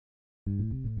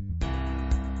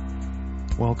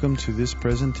Welcome to this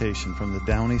presentation from the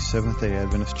Downey Seventh-day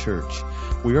Adventist Church.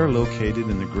 We are located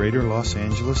in the greater Los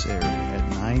Angeles area at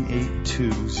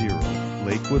 9820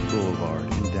 Lakewood Boulevard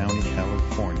in Downey,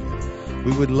 California.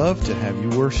 We would love to have you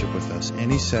worship with us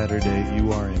any Saturday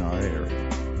you are in our area.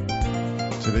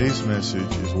 Today's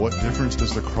message is What Difference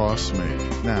Does the Cross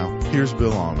Make? Now, here's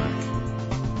Bill Almack.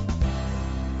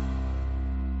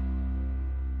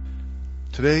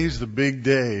 Today's the big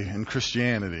day in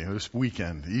Christianity, this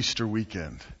weekend, Easter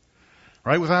weekend.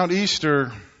 Right? Without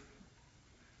Easter,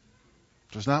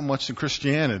 there's not much in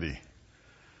Christianity.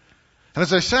 And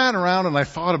as I sat around and I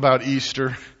thought about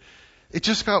Easter, it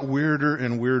just got weirder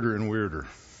and weirder and weirder.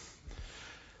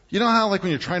 You know how like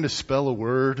when you're trying to spell a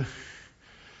word,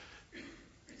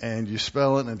 and you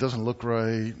spell it and it doesn't look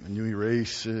right, and you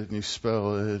erase it and you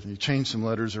spell it, and you change some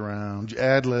letters around, you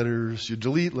add letters, you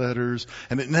delete letters,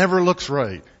 and it never looks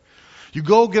right. You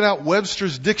go get out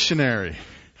Webster's dictionary,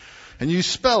 and you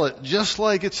spell it just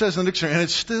like it says in the dictionary, and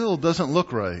it still doesn't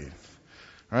look right.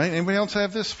 Right? Anybody else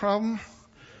have this problem?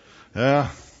 Yeah.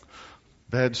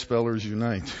 Bad spellers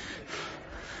unite.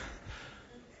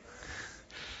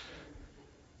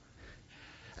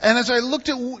 And as I looked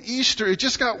at Easter, it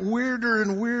just got weirder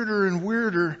and weirder and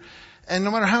weirder. And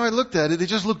no matter how I looked at it, it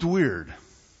just looked weird.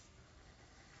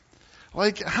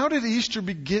 Like, how did Easter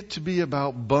get to be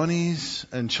about bunnies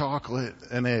and chocolate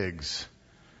and eggs?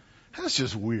 That's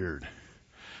just weird.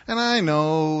 And I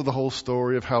know the whole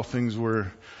story of how things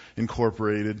were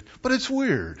incorporated, but it's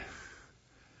weird.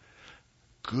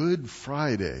 Good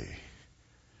Friday,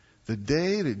 the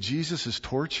day that Jesus is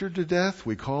tortured to death,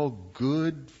 we call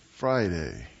Good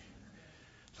Friday.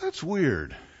 That's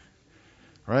weird,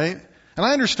 right? And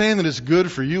I understand that it's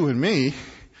good for you and me,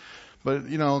 but,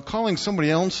 calling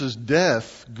somebody else's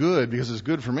death good because it's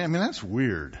good for me, that's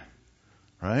weird,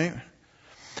 right?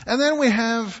 And then we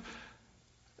have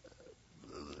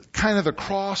kind of the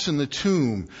cross and the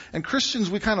tomb. And Christians,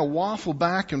 we kind of waffle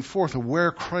back and forth of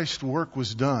where Christ's work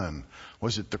was done.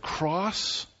 Was it the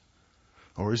cross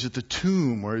or is it the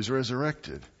tomb where he's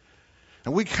resurrected?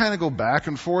 And we kind of go back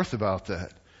and forth about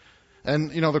that.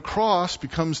 And, the cross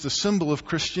becomes the symbol of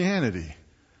Christianity.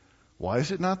 Why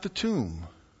is it not the tomb?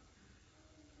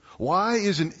 Why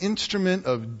is an instrument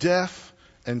of death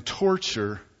and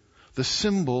torture the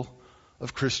symbol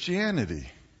of Christianity?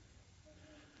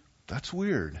 That's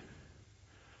weird,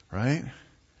 right?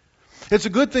 It's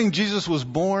a good thing Jesus was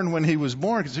born when he was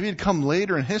born, because if he had come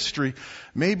later in history,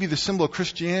 maybe the symbol of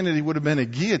Christianity would have been a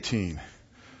guillotine,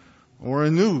 or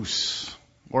a noose,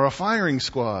 or a firing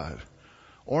squad,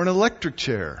 or an electric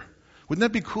chair. Wouldn't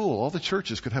that be cool? All the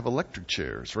churches could have electric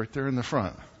chairs right there in the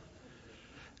front.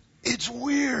 It's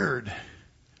weird,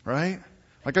 right?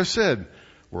 Like I said,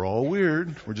 we're all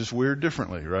weird. We're just weird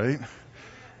differently, right?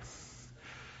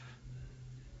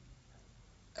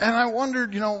 And I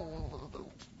wondered,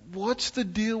 what's the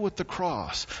deal with the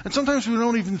cross? And sometimes we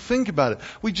don't even think about it.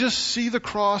 We just see the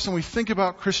cross and we think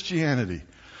about Christianity.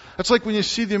 It's like when you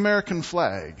see the American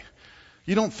flag.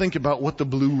 You don't think about what the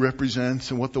blue represents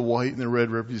and what the white and the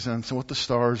red represents and what the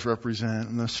stars represent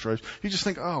and the stripes. You just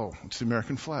think, oh, it's the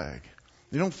American flag.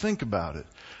 You don't think about it.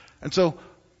 And so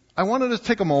I wanted to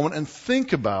take a moment and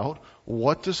think about,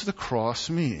 what does the cross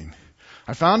mean?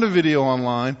 I found a video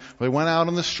online. They went out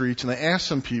on the streets and they asked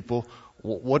some people,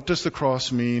 what does the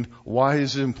cross mean? Why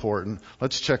is it important?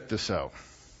 Let's check this out.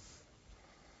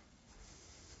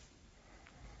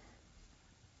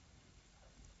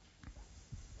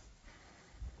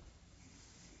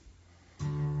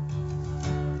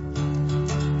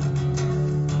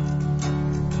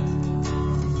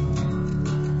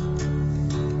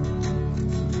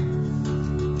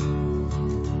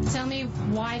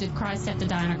 Why did Christ have to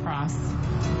die on a cross?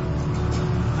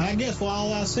 I guess for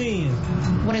all our sins.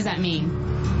 What does that mean?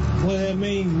 What does that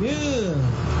mean? Good.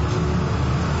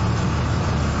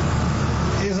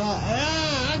 It's all,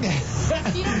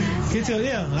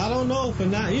 I don't know for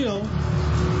not,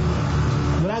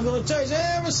 but I go to church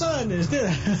every Sunday still.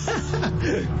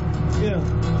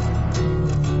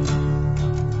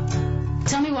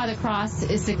 Tell me why the cross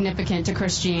is significant to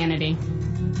Christianity.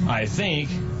 I think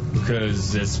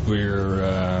because that's where,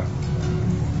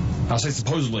 I'll say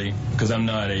supposedly, because I'm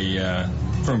not a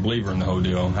firm believer in the whole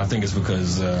deal. I think it's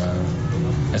because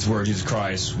that's where Jesus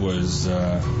Christ was,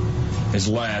 his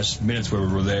last minutes where we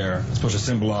were there. It's supposed to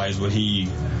symbolize what he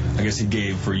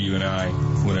gave for you and I,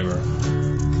 whatever.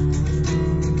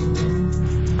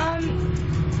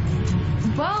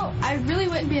 Well, I really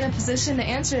wouldn't be in a position to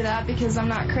answer that because I'm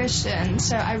not Christian,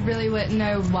 so I really wouldn't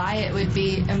know why it would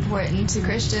be important to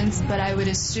Christians, but I would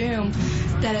assume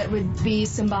that it would be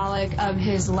symbolic of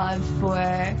his love for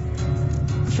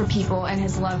for people and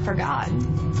his love for God.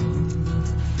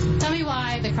 Tell me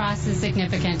why the cross is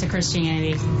significant to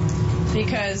Christianity.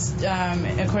 Because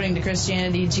according to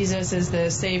Christianity, Jesus is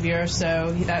the Savior,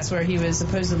 so that's where he was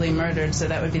supposedly murdered, so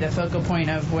that would be the focal point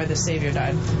of where the Savior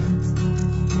died.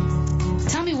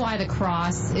 Tell me why the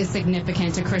cross is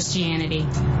significant to Christianity.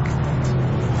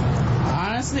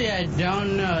 Honestly, I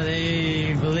don't know.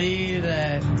 They believe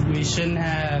that we shouldn't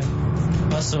have,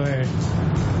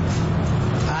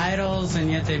 idols,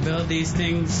 and yet they build these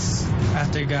things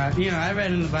after God. I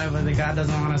read in the Bible that God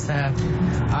doesn't want us to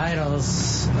have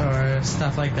idols or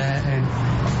stuff like that, and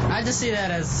I just see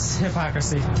that as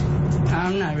hypocrisy.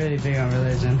 I'm not really big on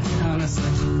religion, honestly.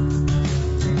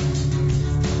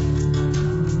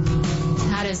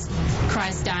 How does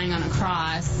Christ dying on a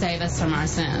cross save us from our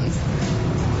sins?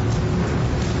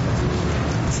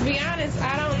 To be honest,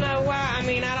 I don't know why. I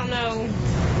don't know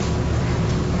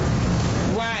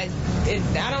why.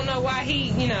 I don't know why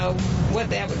he,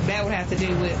 what that would have to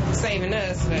do with saving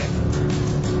us. But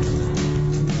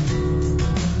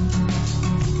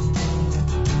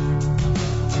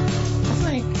I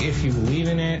think if you believe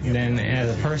in it, then as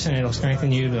a person, it'll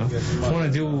strengthen you to want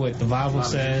to do what the Bible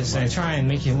says and try and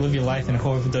make you live your life in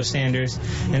accordance with those standards.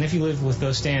 And if you live with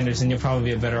those standards, then you'll probably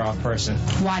be a better off person.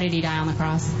 Why did he die on the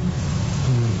cross?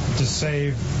 To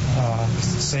save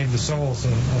the souls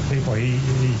of people. He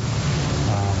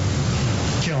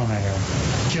killing that area.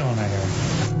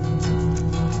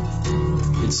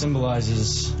 It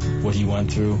symbolizes what he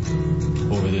went through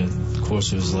over the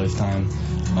course of his lifetime.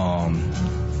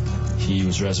 He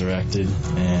was resurrected,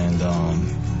 and I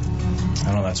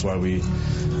don't know. That's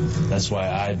why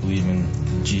I believe in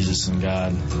Jesus and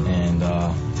God, and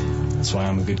that's why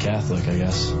I'm a good Catholic, I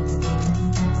guess.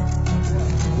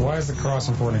 Why is the cross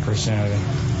important in Christianity?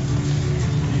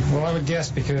 Well, I would guess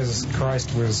because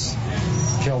Christ was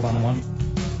killed on one.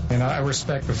 And I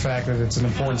respect the fact that it's an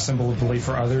important symbol of belief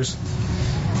for others.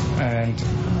 And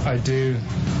I do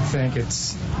think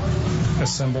it's a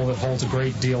symbol that holds a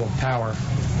great deal of power.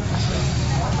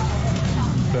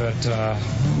 But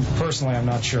personally, I'm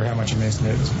not sure how much it means to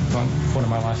me at this point in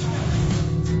my life.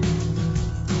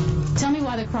 Tell me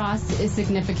why the cross is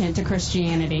significant to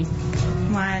Christianity.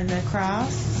 Why the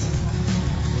cross?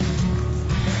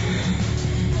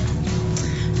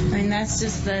 That's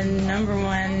just the number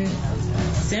one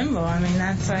symbol.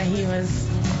 That's why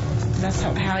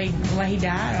what he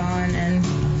died on. And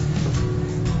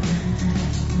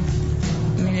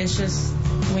it's just,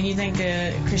 when you think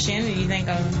of Christianity, you think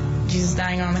of Jesus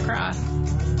dying on the cross.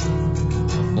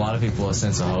 A lot of people a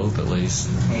sense of hope, at least.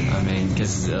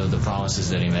 Because of the promises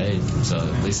that he made. So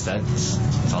at least that's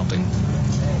something.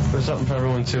 There's something for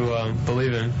everyone to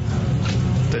believe in.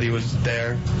 That he was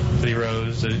there, that he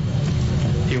rose, that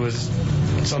he was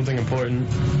something important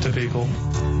to people.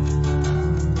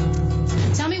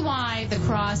 Tell me why the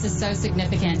cross is so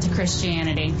significant to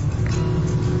Christianity.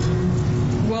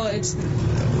 Well, it's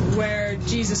where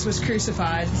Jesus was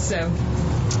crucified, so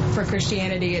for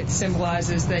Christianity it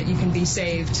symbolizes that you can be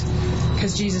saved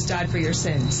because Jesus died for your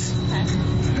sins.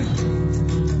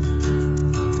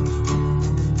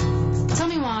 Tell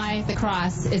me why the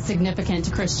cross is significant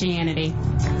to Christianity.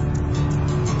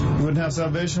 You wouldn't have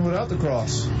salvation without the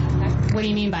cross. What do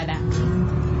you mean by that?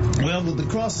 Well, the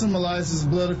cross symbolizes the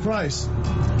blood of Christ.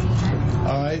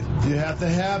 All right? You have to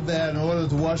have that in order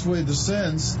to wash away the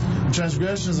sins and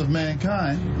transgressions of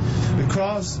mankind. The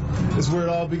cross is where it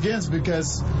all begins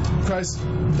because Christ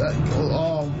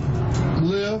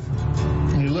lived,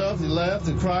 he loved, he laughed,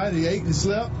 he cried, he ate, he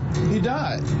slept, he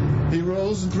died. He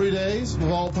rose in 3 days with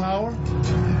all power.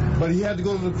 But he had to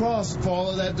go to the cross for all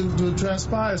of that to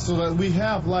transpire so that we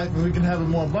have life and we can have it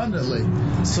more abundantly.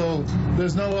 So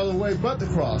there's no other way but the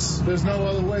cross. There's no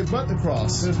other way but the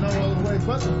cross. There's no other way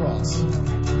but the cross.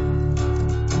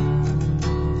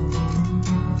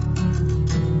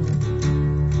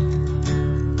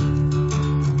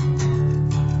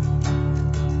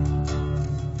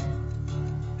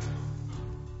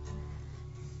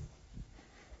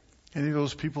 Any of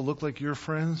those people look like your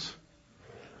friends?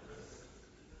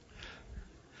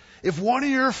 If one of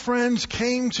your friends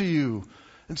came to you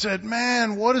and said,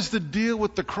 "Man, what is the deal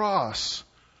with the cross?"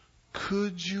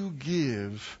 could you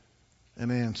give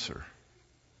an answer?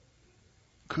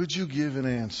 Could you give an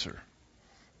answer?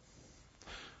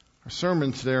 Our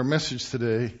sermon today, our message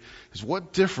today, is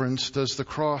what difference does the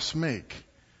cross make?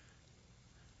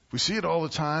 We see it all the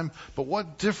time, but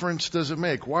what difference does it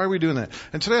make? Why are we doing that?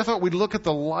 And today I thought we'd look at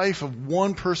the life of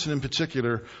one person in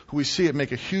particular who we see it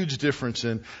make a huge difference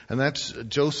in, and that's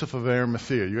Joseph of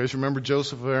Arimathea. You guys remember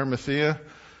Joseph of Arimathea?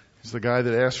 He's the guy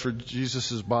that asked for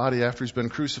Jesus' body after he's been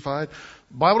crucified.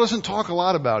 The Bible doesn't talk a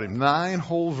lot about him. 9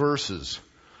 whole verses.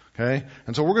 Okay?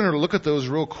 And so we're going to look at those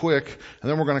real quick, and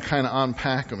then we're going to kind of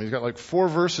unpack them. He's got like 4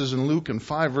 verses in Luke and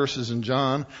 5 verses in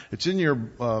John. It's in your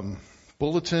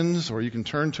bulletins, or you can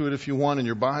turn to it if you want in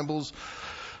your Bibles.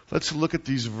 Let's look at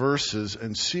these verses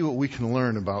and see what we can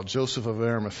learn about Joseph of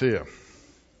Arimathea.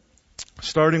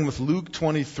 Starting with Luke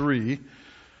 23,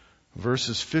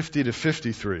 verses 50 to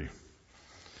 53.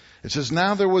 It says,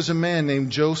 "Now there was a man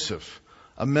named Joseph,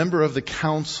 a member of the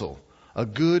council, a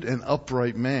good and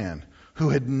upright man, who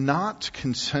had not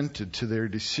consented to their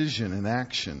decision and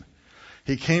action.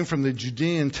 He came from the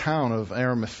Judean town of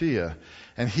Arimathea,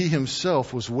 and he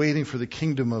himself was waiting for the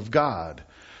kingdom of God.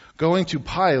 Going to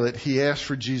Pilate, he asked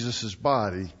for Jesus'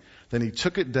 body. Then he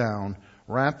took it down,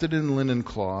 wrapped it in linen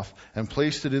cloth, and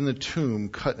placed it in the tomb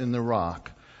cut in the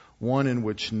rock, one in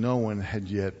which no one had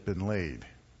yet been laid."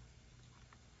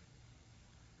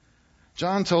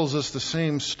 John tells us the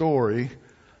same story,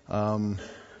 a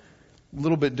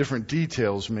little bit different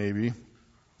details maybe.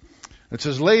 It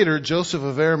says, "Later, Joseph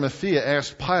of Arimathea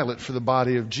asked Pilate for the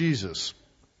body of Jesus.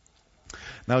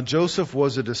 Now Joseph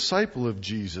was a disciple of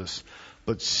Jesus,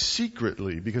 but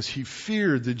secretly, because he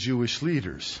feared the Jewish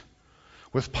leaders.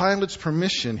 With Pilate's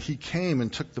permission, he came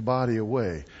and took the body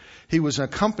away. He was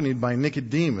accompanied by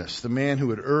Nicodemus, the man who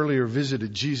had earlier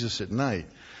visited Jesus at night.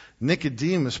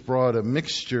 Nicodemus brought a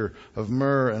mixture of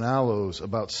myrrh and aloes,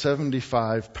 about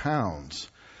 75 pounds.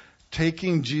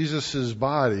 Taking Jesus'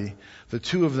 body, the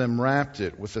two of them wrapped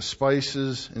it with the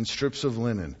spices and strips of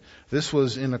linen. This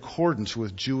was in accordance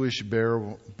with Jewish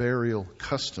burial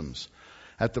customs.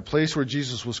 At the place where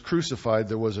Jesus was crucified,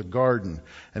 there was a garden,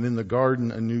 and in the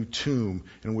garden a new tomb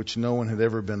in which no one had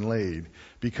ever been laid.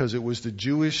 Because it was the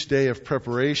Jewish day of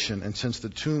preparation, and since the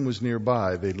tomb was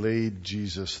nearby, they laid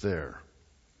Jesus there."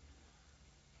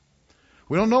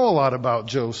 We don't know a lot about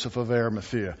Joseph of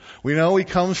Arimathea. We know he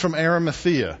comes from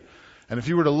Arimathea. And if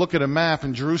you were to look at a map,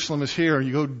 and Jerusalem is here, and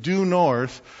you go due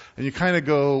north, and you kind of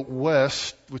go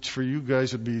west, which for you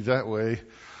guys would be that way.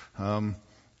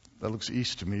 That looks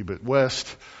east to me, but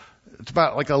west. It's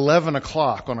about like 11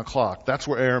 o'clock on a clock. That's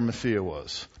where Arimathea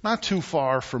was. Not too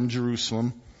far from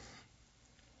Jerusalem.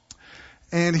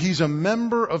 And he's a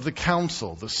member of the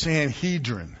council, the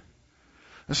Sanhedrin.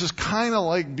 This is kind of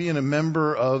like being a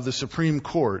member of the Supreme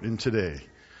Court in today.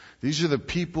 These are the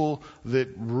people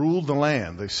that ruled the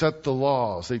land. They set the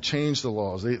laws. They changed the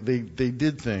laws. They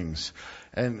did things.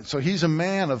 And so he's a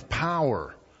man of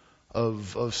power,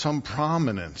 of some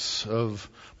prominence, of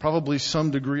probably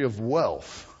some degree of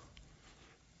wealth.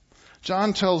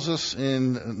 John tells us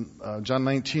in John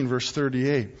 19, verse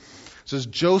 38, it says,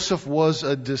 "Joseph was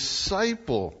a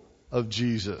disciple of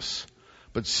Jesus,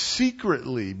 but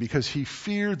secretly because he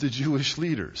feared the Jewish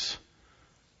leaders."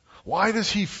 Why does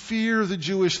he fear the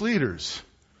Jewish leaders?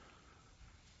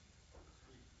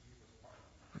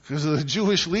 Because the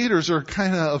Jewish leaders are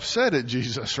kind of upset at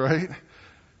Jesus, right?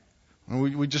 And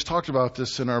we just talked about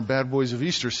this in our Bad Boys of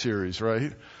Easter series,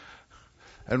 right?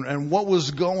 And what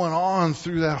was going on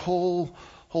through that whole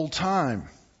time.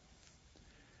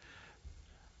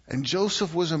 And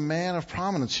Joseph was a man of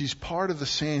prominence. He's part of the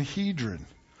Sanhedrin.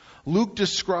 Luke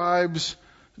describes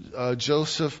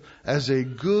Joseph as a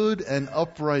good and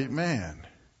upright man.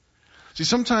 See,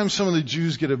 sometimes some of the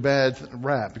Jews get a bad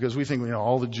rap because we think,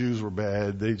 all the Jews were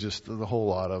bad. The whole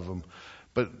lot of them.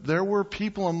 But there were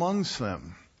people amongst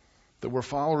them that were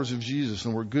followers of Jesus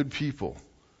and were good people.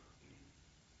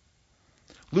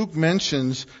 Luke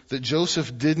mentions that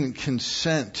Joseph didn't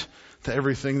consent to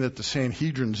everything that the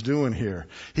Sanhedrin's doing here.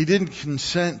 He didn't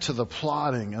consent to the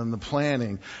plotting and the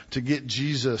planning to get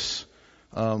Jesus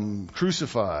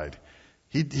crucified.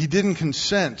 He didn't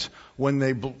consent when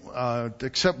they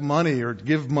accept money or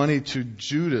give money to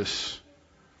Judas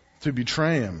to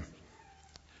betray him.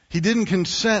 He didn't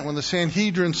consent when the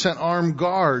Sanhedrin sent armed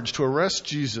guards to arrest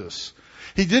Jesus.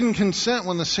 He didn't consent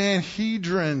when the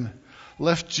Sanhedrin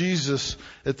left Jesus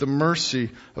at the mercy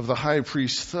of the high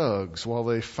priest thugs while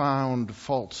they found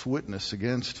false witness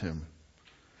against him.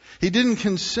 He didn't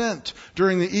consent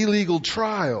during the illegal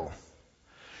trial.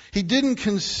 He didn't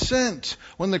consent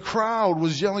when the crowd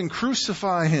was yelling,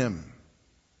 "Crucify him."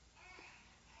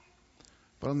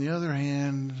 But on the other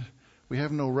hand, we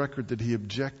have no record that he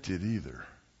objected either.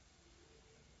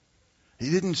 He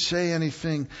didn't say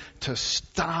anything to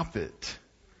stop it.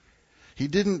 He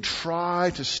didn't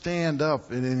try to stand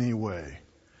up in any way.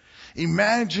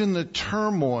 Imagine the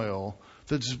turmoil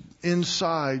that's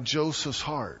inside Joseph's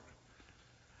heart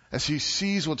as he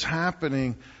sees what's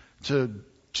happening to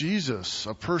Jesus,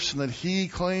 a person that he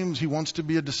claims he wants to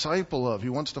be a disciple of, he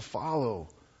wants to follow.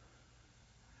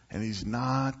 And he's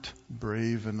not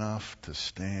brave enough to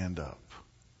stand up.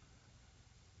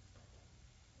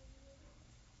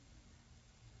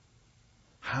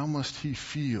 How must he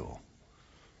feel?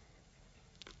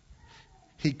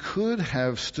 He could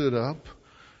have stood up.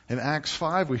 In Acts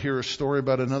 5, we hear a story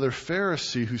about another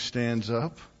Pharisee who stands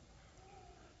up,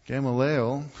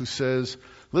 Gamaliel, who says,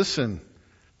 listen,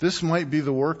 this might be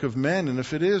the work of men, and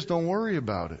if it is, don't worry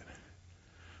about it.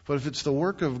 But if it's the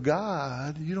work of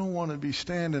God, you don't want to be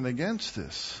standing against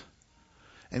this.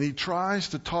 And he tries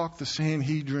to talk the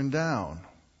Sanhedrin down.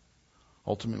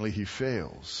 Ultimately, he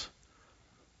fails.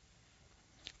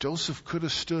 Joseph could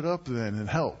have stood up then and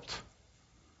helped,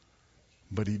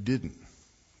 but he didn't.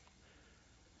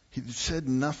 He said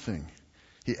nothing.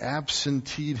 He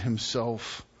absenteed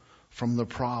himself from the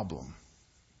problem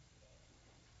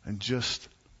and just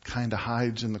kind of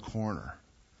hides in the corner.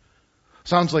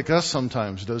 Sounds like us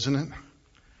sometimes, doesn't it?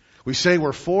 We say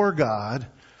we're for God,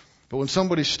 but when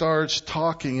somebody starts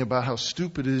talking about how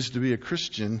stupid it is to be a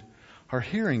Christian, our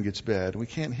hearing gets bad. We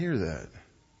can't hear that.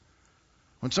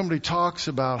 When somebody talks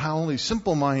about how only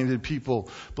simple-minded people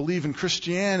believe in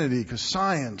Christianity because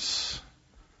science,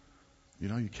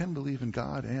 you can believe in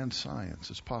God and science.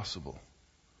 It's possible.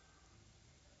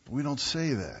 But we don't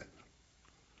say that.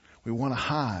 We want to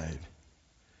hide.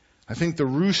 I think the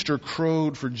rooster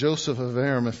crowed for Joseph of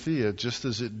Arimathea just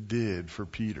as it did for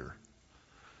Peter.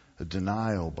 A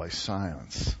denial by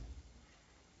silence.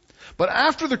 But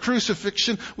after the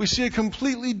crucifixion, we see a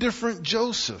completely different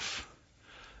Joseph.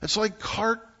 It's like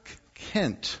Clark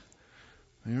Kent,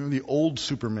 the old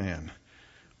Superman,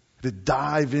 to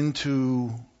dive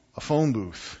into a phone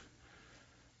booth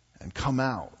and come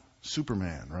out.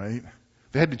 Superman, right?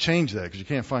 They had to change that because you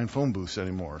can't find phone booths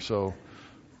anymore. So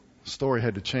the story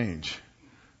had to change.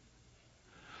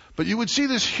 But you would see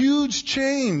this huge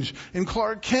change in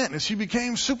Clark Kent as he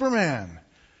became Superman.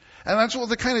 And that's what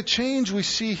the kind of change we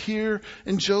see here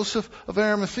in Joseph of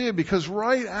Arimathea, because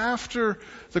right after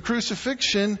the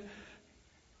crucifixion,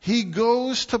 he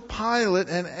goes to Pilate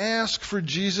and asks for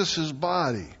Jesus'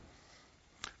 body.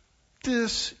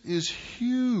 This is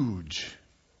huge.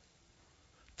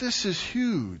 This is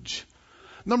huge.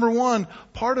 Number one,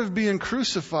 part of being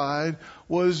crucified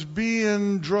was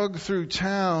being drugged through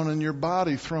town and your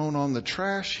body thrown on the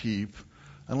trash heap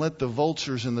and let the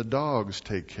vultures and the dogs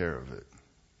take care of it.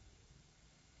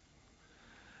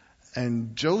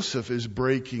 And Joseph is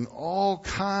breaking all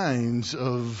kinds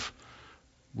of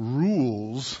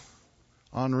rules,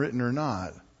 unwritten or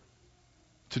not,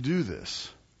 to do this.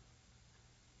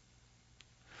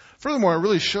 Furthermore, it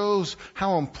really shows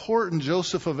how important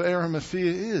Joseph of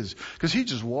Arimathea is, because he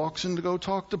just walks in to go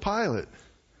talk to Pilate.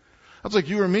 That's like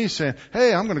you or me saying,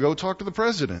 hey, I'm going to go talk to the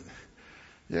president.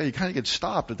 Yeah, you kind of get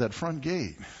stopped at that front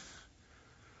gate.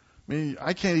 I mean,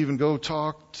 I can't even go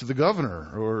talk to the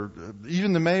governor or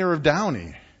even the mayor of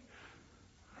Downey,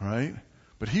 right?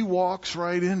 But he walks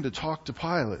right in to talk to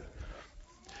Pilate.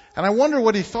 And I wonder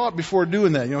what he thought before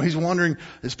doing that. He's wondering,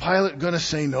 is Pilate going to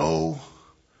say no?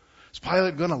 Is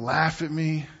Pilate going to laugh at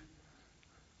me?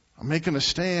 I'm making a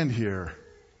stand here.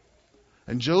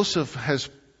 And Joseph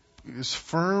is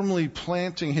firmly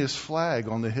planting his flag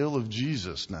on the hill of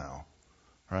Jesus now,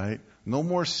 right? No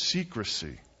more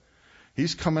secrecy.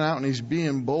 He's coming out and he's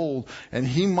being bold, and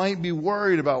he might be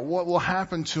worried about what will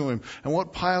happen to him and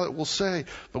what Pilate will say.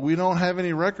 But we don't have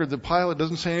any record that Pilate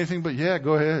doesn't say anything but, yeah,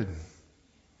 go ahead.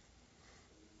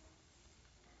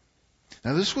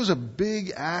 Now, this was a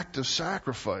big act of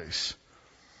sacrifice,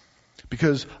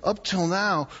 because up till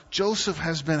now, Joseph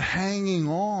has been hanging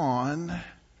on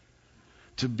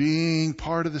to being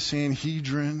part of the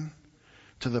Sanhedrin,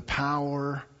 to the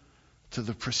power, to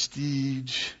the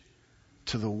prestige,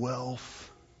 to the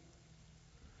wealth.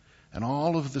 And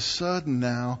all of the sudden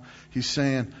now, he's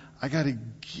saying, I got to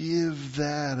give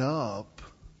that up,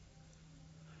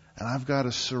 and I've got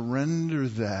to surrender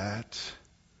that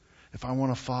if I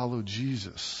want to follow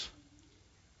Jesus.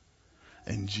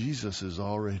 And Jesus is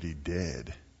already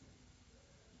dead.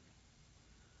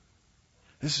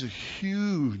 This is a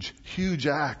huge, huge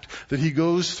act that he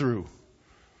goes through.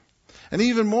 And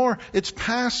even more, it's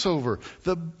Passover,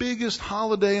 the biggest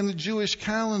holiday in the Jewish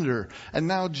calendar. And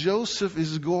now Joseph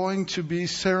is going to be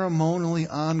ceremonially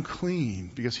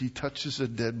unclean because he touches a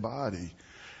dead body.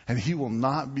 And he will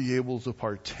not be able to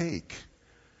partake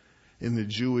in the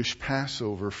Jewish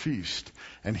Passover feast.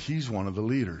 And he's one of the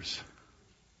leaders.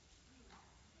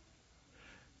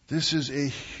 This is a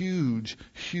huge,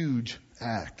 huge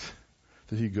act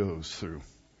that he goes through.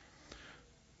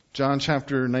 John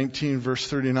chapter 19 verse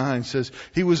 39 says,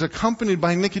 he was accompanied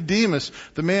by Nicodemus,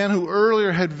 the man who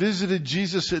earlier had visited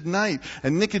Jesus at night.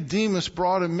 And Nicodemus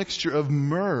brought a mixture of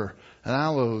myrrh and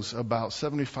aloes, about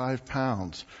 75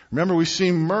 pounds. Remember, we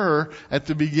see myrrh at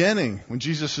the beginning when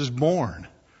Jesus is born.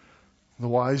 The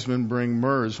wise men bring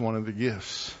myrrh as one of the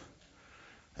gifts.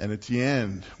 And at the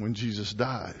end, when Jesus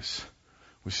dies,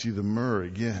 we see the myrrh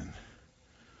again.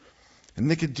 And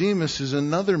Nicodemus is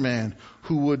another man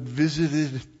who had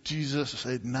visited Jesus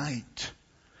at night.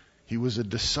 He was a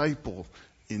disciple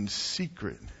in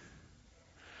secret.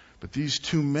 But these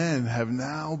two men have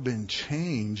now been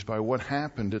changed by what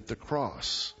happened at the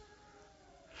cross.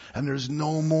 And there's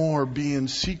no more being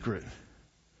secret.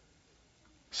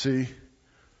 See,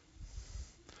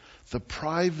 the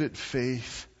private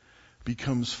faith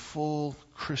becomes full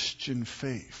Christian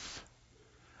faith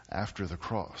after the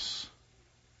cross.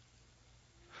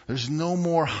 There's no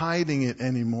more hiding it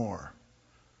anymore.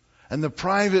 And the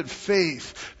private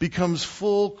faith becomes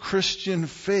full Christian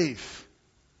faith.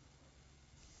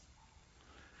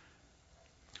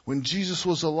 When Jesus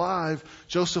was alive,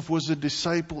 Joseph was a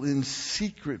disciple in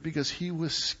secret because he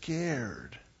was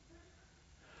scared.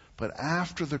 But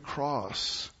after the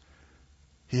cross,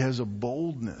 he has a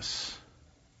boldness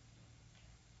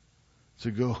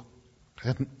to go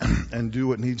and do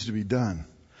what needs to be done.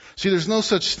 See, there's no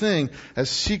such thing as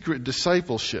secret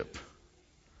discipleship.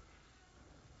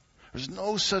 There's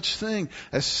no such thing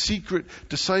as secret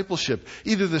discipleship.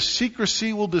 Either the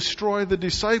secrecy will destroy the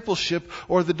discipleship,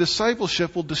 or the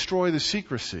discipleship will destroy the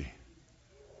secrecy.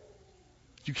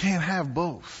 You can't have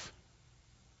both.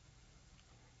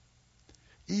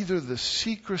 Either the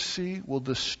secrecy will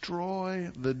destroy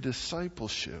the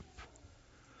discipleship,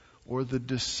 or the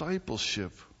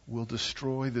discipleship will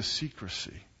destroy the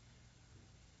secrecy.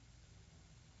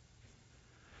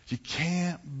 You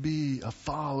can't be a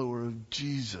follower of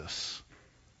Jesus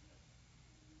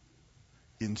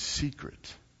in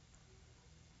secret.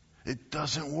 It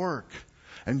doesn't work.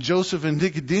 And Joseph and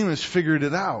Nicodemus figured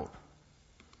it out.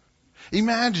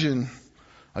 Imagine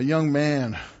a young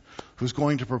man who's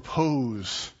going to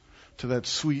propose to that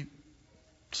sweet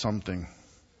something,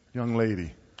 young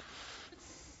lady.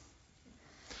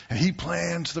 And he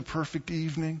plans the perfect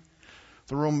evening.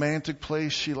 The romantic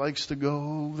place she likes to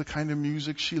go, the kind of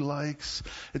music she likes.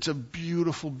 It's a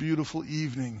beautiful, beautiful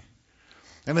evening.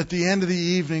 And at the end of the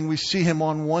evening, we see him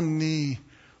on one knee.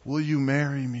 Will you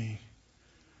marry me?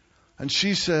 And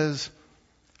she says,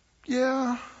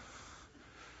 yeah,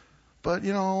 but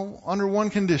under one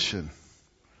condition.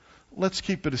 Let's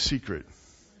keep it a secret.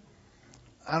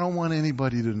 I don't want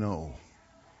anybody to know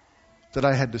that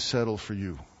I had to settle for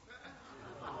you.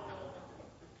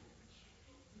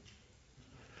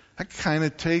 That kind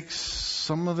of takes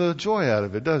some of the joy out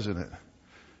of it, doesn't it?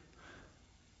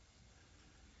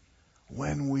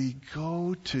 When we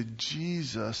go to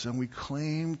Jesus and we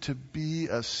claim to be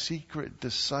a secret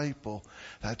disciple,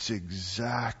 that's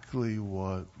exactly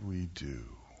what we do.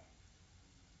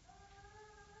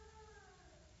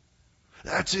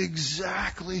 That's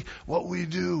exactly what we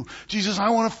do. Jesus, I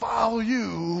want to follow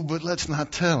you, but let's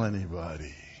not tell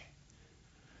anybody.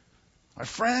 My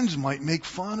friends might make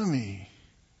fun of me.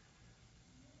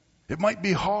 It might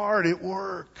be hard at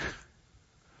work.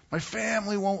 My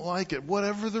family won't like it.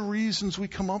 Whatever the reasons we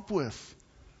come up with.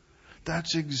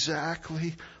 That's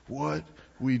exactly what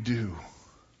we do.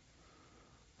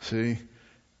 See?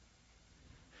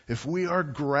 If we are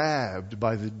grabbed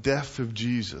by the death of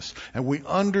Jesus and we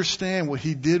understand what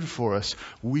He did for us,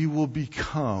 we will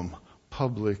become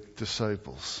public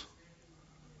disciples.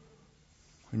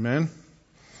 Amen?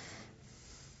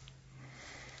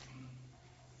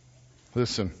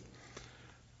 Listen.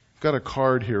 Got a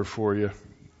card here for you.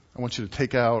 I want you to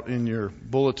take out in your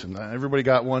bulletin. Everybody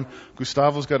got one?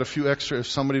 Gustavo's got a few extra. If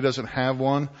somebody doesn't have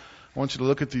one, I want you to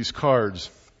look at these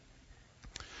cards.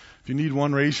 If you need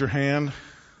one, raise your hand.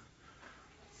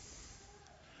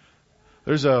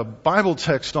 There's a Bible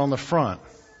text on the front.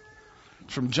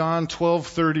 It's from John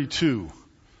 12:32.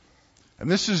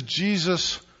 And this is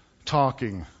Jesus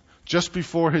talking just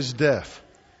before His death.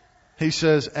 He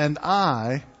says, "And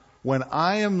I, when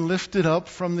I am lifted up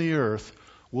from the earth,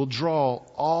 will draw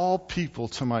all people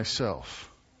to myself."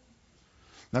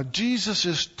 Now, Jesus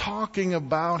is talking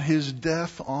about His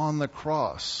death on the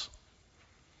cross.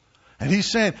 And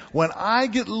He's saying, when I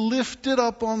get lifted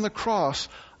up on the cross,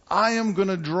 I am going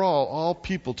to draw all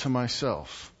people to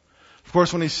myself. Of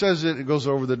course, when He says it, it goes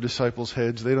over the disciples'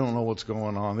 heads. They don't know what's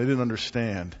going on. They didn't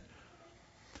understand.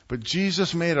 But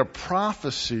Jesus made a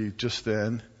prophecy just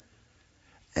then,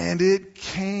 and it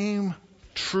came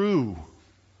true.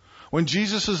 When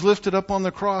Jesus is lifted up on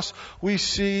the cross, we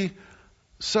see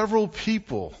several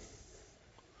people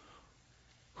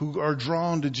who are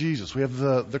drawn to Jesus. We have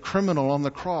the criminal on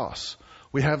the cross.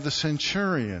 We have the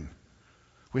centurion.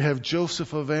 We have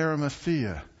Joseph of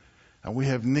Arimathea. And we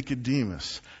have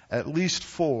Nicodemus. At least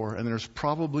 4, and there's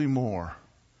probably more,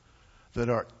 that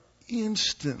are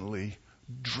instantly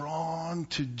drawn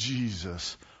to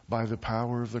Jesus by the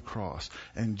power of the cross.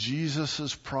 And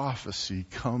Jesus' prophecy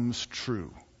comes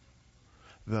true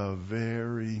the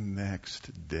very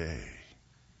next day.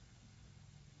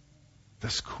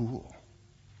 That's cool.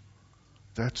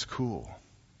 That's cool.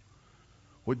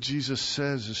 What Jesus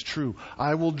says is true.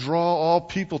 I will draw all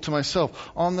people to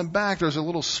myself. On the back, there's a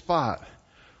little spot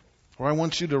where I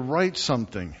want you to write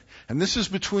something. And this is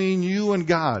between you and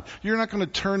God. You're not going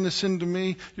to turn this into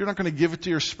me. You're not going to give it to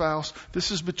your spouse.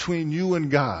 This is between you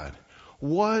and God.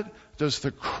 What does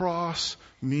the cross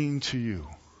mean to you?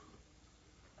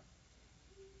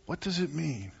 What does it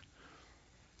mean?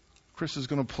 Chris is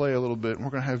going to play a little bit, and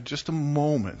we're going to have just a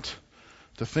moment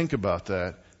to think about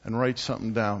that and write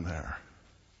something down there.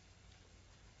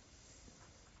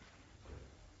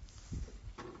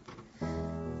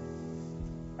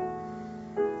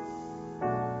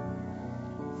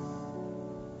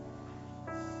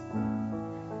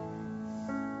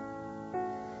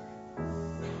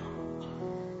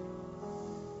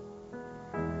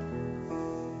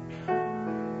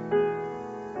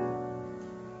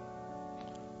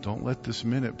 Don't let this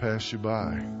minute pass you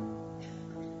by.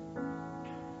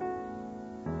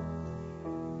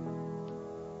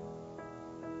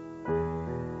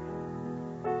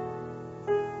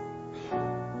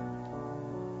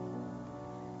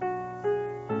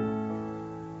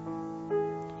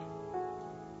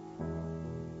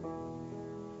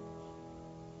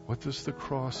 What does the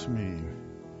cross mean?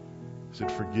 Is it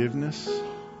forgiveness?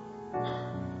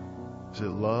 Is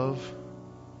it love?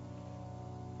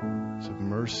 Is it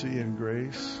mercy and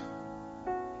grace?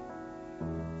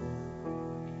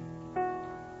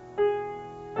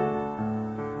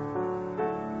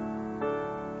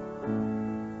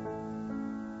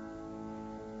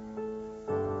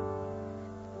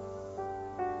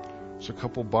 There's a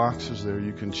couple boxes there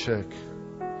you can check.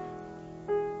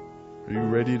 Are you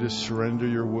ready to surrender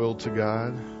your will to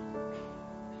God?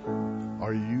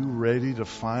 Are you ready to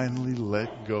finally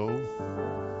let go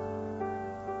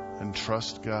and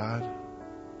trust God?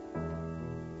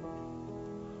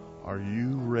 Are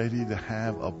you ready to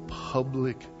have a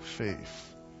public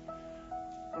faith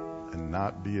and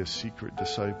not be a secret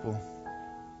disciple?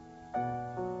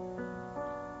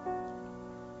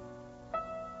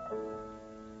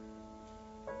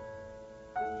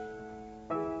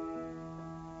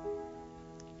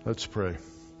 Let's pray.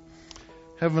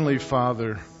 Heavenly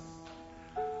Father,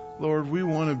 Lord, we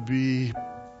want to be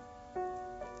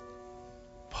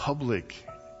public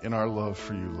in our love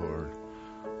for you, Lord.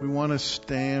 We want to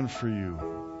stand for you.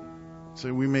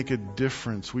 Say we make a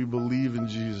difference. We believe in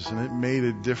Jesus, and it made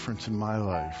a difference in my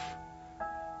life.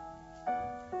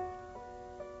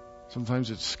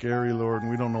 Sometimes it's scary, Lord, and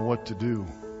we don't know what to do.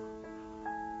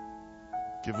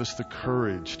 Give us the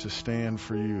courage to stand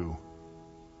for you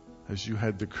as you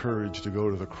had the courage to go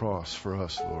to the cross for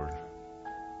us, Lord.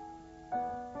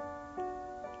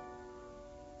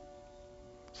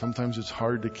 Sometimes it's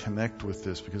hard to connect with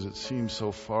this because it seems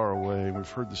so far away. We've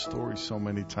heard the story so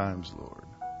many times, Lord.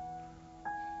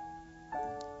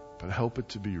 But help it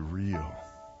to be real.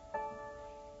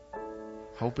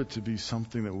 Help it to be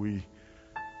something that we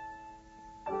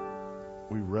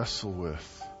wrestle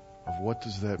with. Of what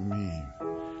does that mean?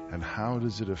 And how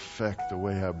does it affect the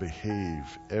way I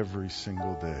behave every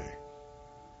single day?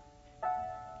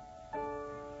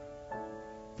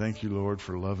 Thank you, Lord,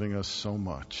 for loving us so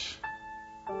much.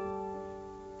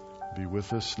 Be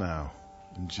with us now.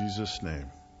 In Jesus' name,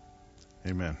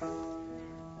 amen.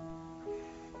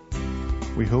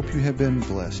 We hope you have been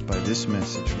blessed by this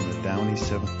message from the Downey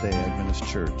Seventh-day Adventist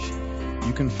Church.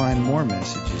 You can find more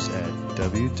messages at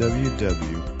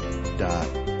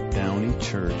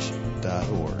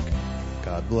www.downeychurch.org.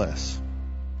 God bless.